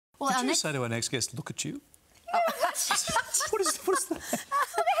Well, Did you say to our next guest, look at you? What is that?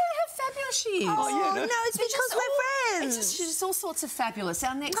 How fabulous she is. Oh, yeah, no, it's because we're friends. She's just all sorts of fabulous.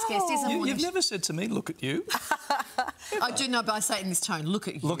 Our next guest is a morning... You've never said to me, look at you. I do know, but I say it in this tone, look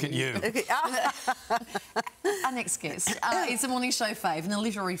at you. Look at you. Our next guest is a morning show fave and a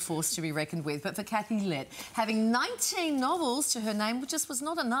literary force to be reckoned with. But for Kathy Lette, having 19 novels to her name just was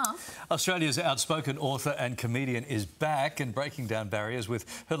not enough. Australia's outspoken author and comedian is back and breaking down barriers with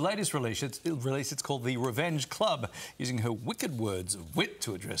her latest release. It's called The Revenge Club, using her wicked words of wit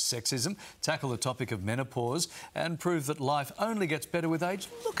to address sexism, tackle the topic of menopause and prove that life only gets better with age.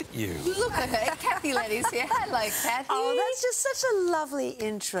 Look at you. Look at her. Kathy Lette is here. Hello, Kathy. Oh, that's just such a lovely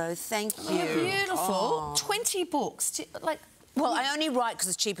intro. Thank you. You're beautiful. Oh. 20 books. Like... Well, I only write because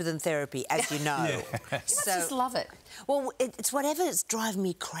it's cheaper than therapy, as you know. You must just love it. Well, it's whatever's driving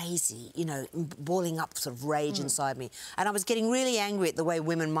me crazy, you know, boiling up sort of rage inside me. And I was getting really angry at the way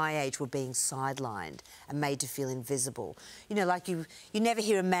women my age were being sidelined and made to feel invisible. You know, like you never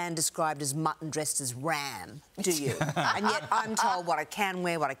hear a man described as mutton dressed as ram, do you? And yet I'm told what I can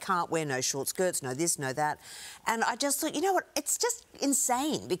wear, what I can't wear, no short skirts, no this, no that. And I just thought, you know what, it's just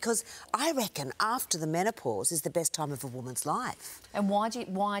insane because I reckon after the menopause is the best time of a woman's life. And why do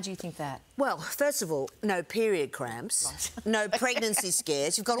you think that? Well, first of all, no period cramps, no pregnancy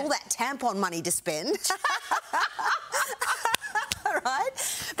scares. You've got all that tampon money to spend. Right?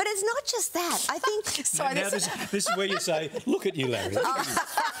 But it's not just that. I think... Sorry, now this is where you say, look at you, Larry.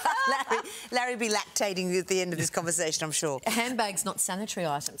 Larry will be lactating at the end of this conversation, I'm sure. Handbags, not sanitary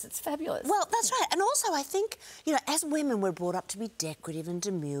items. It's fabulous. Well, that's right. And also, I think, you know, as women, we're brought up to be decorative and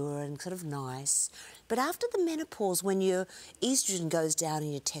demure and sort of nice. But after the menopause, when your estrogen goes down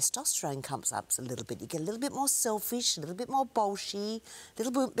and your testosterone comes up a little bit, you get a little bit more selfish, a little bit more bolshy, a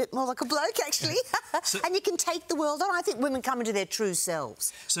little bit more like a bloke, actually. And you can take the world on. I think women come into their true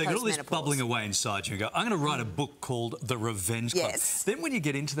selves. So you've got all this bubbling away inside you and go, I'm going to write a book called The Revenge Club. Yes. Then when you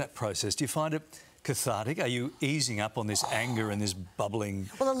get into that process, do you find it cathartic? Are you easing up on this anger and this bubbling?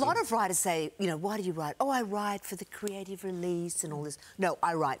 Well, a lot of writers say, you know, why do you write? Oh, I write for the creative release and all this. No,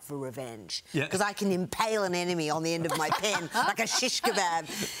 I write for revenge. Because I can impale an enemy on the end of my pen like a shish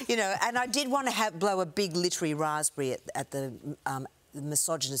kebab. You know, and I did want to blow a big literary raspberry at the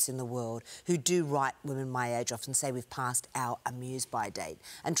misogynists in the world who do write women my age off and say we've passed our amuse-by date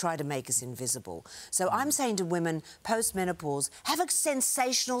and try to make us invisible. So I'm saying to women post-menopause, have a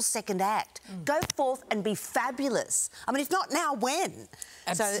sensational second act. Go forth and be fabulous. I mean, if not now, when?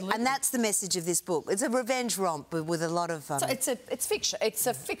 Absolutely. So, and that's the message of this book. It's a revenge romp with a lot of... So it's fiction. It's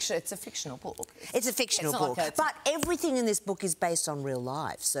a fictional book. It's a fictional book. Like but everything in this book is based on real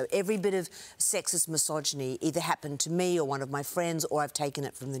life. So every bit of sexist misogyny either happened to me or one of my friends or I've taken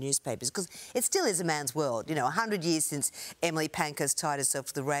it from the newspapers, because it still is a man's world. You know, 100 years since Emily Pankhurst tied herself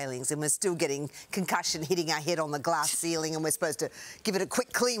to the railings and we're still getting concussion hitting our head on the glass ceiling and we're supposed to give it a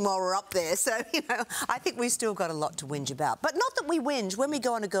quick clean while we're up there. So, you know, I think we've still got a lot to whinge about. But not that we whinge. When we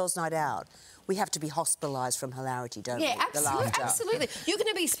go on a girls' night out, we have to be hospitalised from hilarity, don't we? Yeah, absolutely. You're going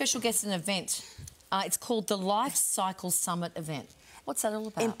to be a special guest at an event. It's called the Life Cycle Summit event. What's that all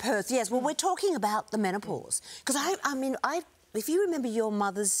about? In Perth, yes. Well, we're talking about the menopause. Because I mean, if you remember your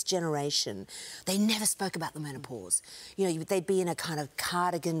mother's generation, they never spoke about the menopause. You know, they'd be in a kind of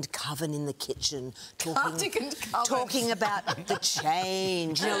cardiganed coven in the kitchen talking about the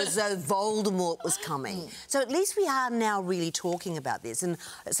change, you know, as though Voldemort was coming. So at least we are now really talking about this. And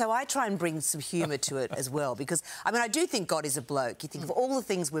so I try and bring some humour to it as well, because, I mean, I do think God is a bloke. You think of all the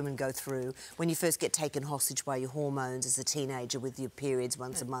things women go through when you first get taken hostage by your hormones as a teenager with your periods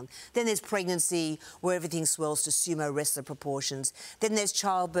once a month. Then there's pregnancy, where everything swells to sumo wrestler proportions. Then there's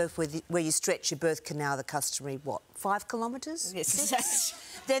childbirth, where you stretch your birth canal the customary, what, 5 kilometres? Yes.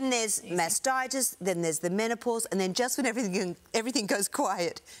 Then there's mastitis, then there's the menopause, and then just when everything goes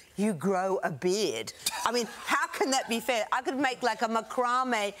quiet, you grow a beard. I mean, how can that be fair? I could make like a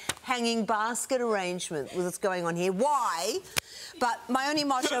macrame hanging basket arrangement with what's going on here. Why? But my only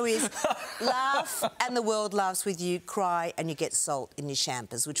motto is laugh and the world laughs with you, cry and you get salt in your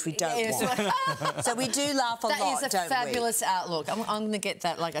champers, which we don't want. So we do laugh a lot, don't we? That is a fabulous outlook. I'm going to get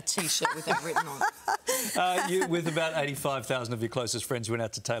that like a T-shirt with that written on. You, with about 85,000 of your closest friends, went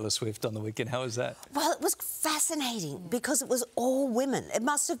out to Taylor Swift on the weekend. How was that? Well, it was fascinating because it was all women. It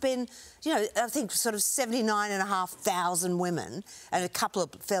must have been, you know, I think sort of 79,500 women and a couple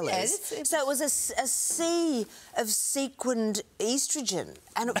of fellas. So it was a sea of sequined estrogen,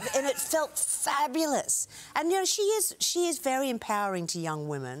 and it felt fabulous. And you know, she is very empowering to young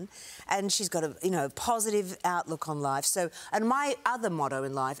women, and she's got a positive outlook on life. So, and my other motto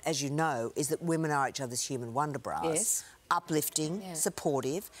in life, as you know, is that women are each other's human wonder bras. Yes. uplifting,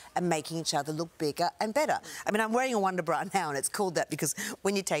 supportive, and making each other look bigger and better. I mean, I'm wearing a Wonder Bra now, and it's called that because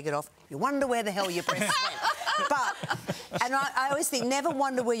when you take it off, you wonder where the hell your breasts went. And I always think, never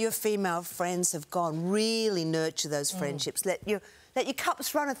wonder where your female friends have gone. Really nurture those friendships. Let your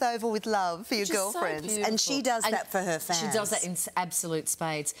cups runneth over with love for your girlfriends. So and she does that for her fans. She does that in absolute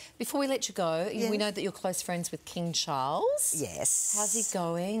spades. Before we let you go, we know that you're close friends with King Charles. Yes. How's he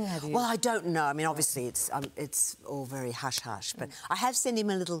going? Well, I don't know. I mean, obviously, it's all very hush-hush, but I have sent him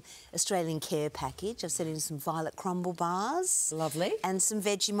a little Australian care package. I've sent him some violet crumble bars. Lovely. And some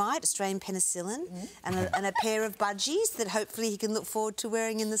Vegemite, Australian penicillin, and a pair of budgies that hopefully he can look forward to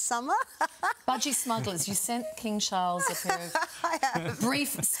wearing in the summer. Budgie smugglers, you sent King Charles a pair of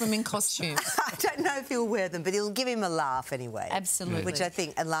brief swimming costumes. I don't know if he'll wear them, but it'll give him a laugh anyway. Absolutely. Which I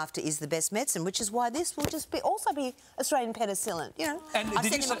think, and laughter is the best medicine, which is why this will just also be Australian penicillin, you know. And I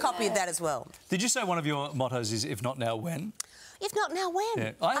sent him a copy of that as well. Did you say one of your mottos is, if not now, when? If not now, when?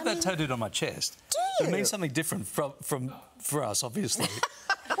 Yeah. I have that tattooed on my chest. Do you? It means something different for us, obviously.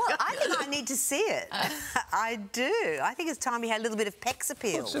 Well, I think I need to see it. I do. I think it's time we had a little bit of pecs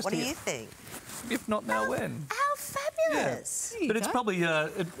appeal. Well, what do you think? If not now, when? How fabulous. Yeah. But it's probably...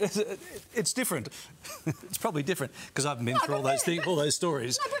 it's different. It's probably different, because I've been through all those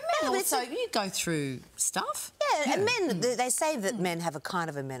stories. No, but men also, you go through stuff. Yeah, and men, they say that men have a kind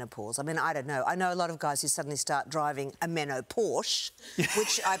of a menopause. I mean, I don't know. I know a lot of guys who suddenly start driving a Porsche,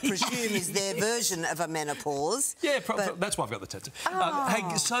 which I presume is their version of a menopause. Yeah, that's why I've got the tattoo.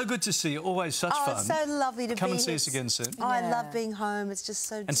 Hey, so good to see you. Always such fun. It's so lovely to be here. Come and see us again soon. Oh, I love being home. It's just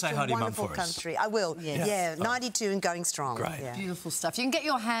so and say hi to your mum for country. I will. Yeah, 92 and going strong. Great. Yeah. Beautiful stuff. You can get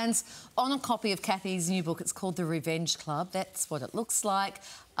your hands on a copy of Kathy's new book. It's called The Revenge Club. That's what it looks like.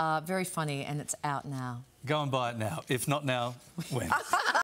 Very funny, and it's out now. Go and buy it now. If not now, when?